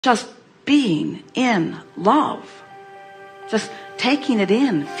just being in love, just taking it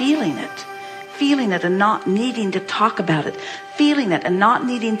in, feeling it and not needing to talk about it, feeling it and not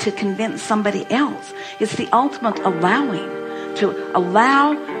needing to convince somebody else. It's the ultimate allowing, to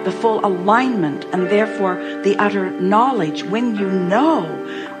allow the full alignment and therefore the utter knowledge. When you know,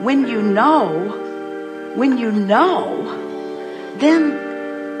 then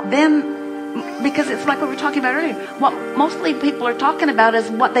because it's like what we were talking about earlier, what mostly people are talking about is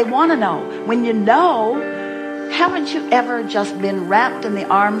what they want to know. When you know, haven't you ever just been wrapped in the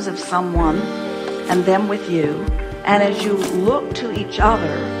arms of someone and them with you, and as you look to each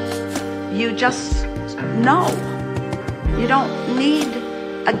other, you just know. You don't need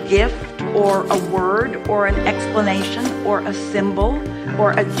a gift or a word or an explanation or a symbol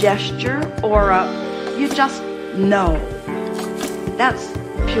or a gesture or you just know. That's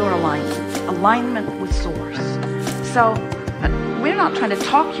pure alignment with source. So we're not trying to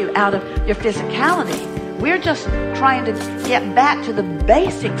talk you out of your physicality. We're just trying to get back to the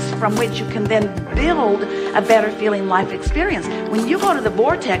basics from which you can then build a better feeling life experience. When you go to the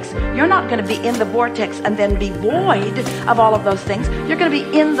vortex, you're not going to be in the vortex and then be void of all of those things. You're going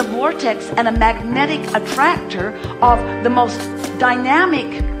to be in the vortex and a magnetic attractor of the most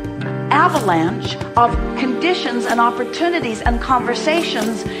dynamic avalanche of conditions and opportunities and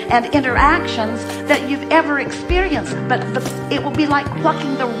conversations and interactions that you've ever experienced. But it will be like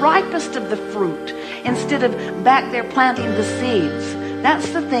plucking the ripest of the fruit instead of back there planting the seeds. That's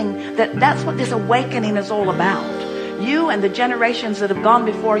the thing, that's what this awakening is all about. You and the generations that have gone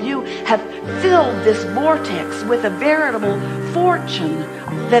before you have filled this vortex with a veritable fortune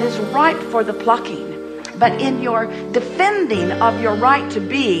that is ripe for the plucking. But in your defending of your right to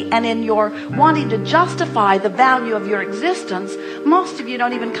be and in your wanting to justify the value of your existence, most of you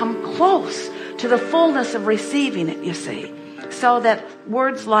don't even come close to the fullness of receiving it, you see. So that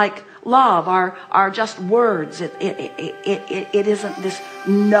words like love are just words. It isn't this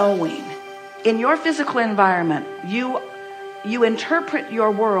knowing. In your physical environment, you interpret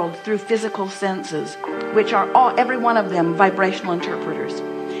your world through physical senses, which are every one of them vibrational interpreters.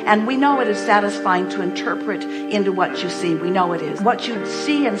 And we know it is satisfying to interpret into what you see. We know it is. What you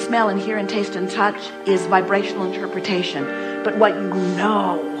see and smell and hear and taste and touch is vibrational interpretation. But what you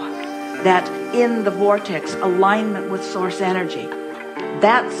know, that in the vortex, alignment with source energy,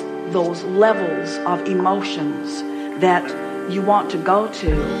 that's those levels of emotions that you want to go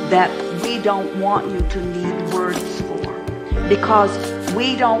to, that we don't want you to need words for. Because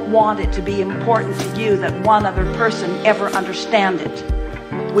we don't want it to be important to you that one other person ever understand it.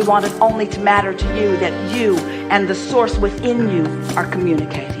 We want it only to matter to you that you and the source within you are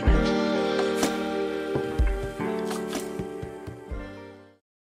communicating.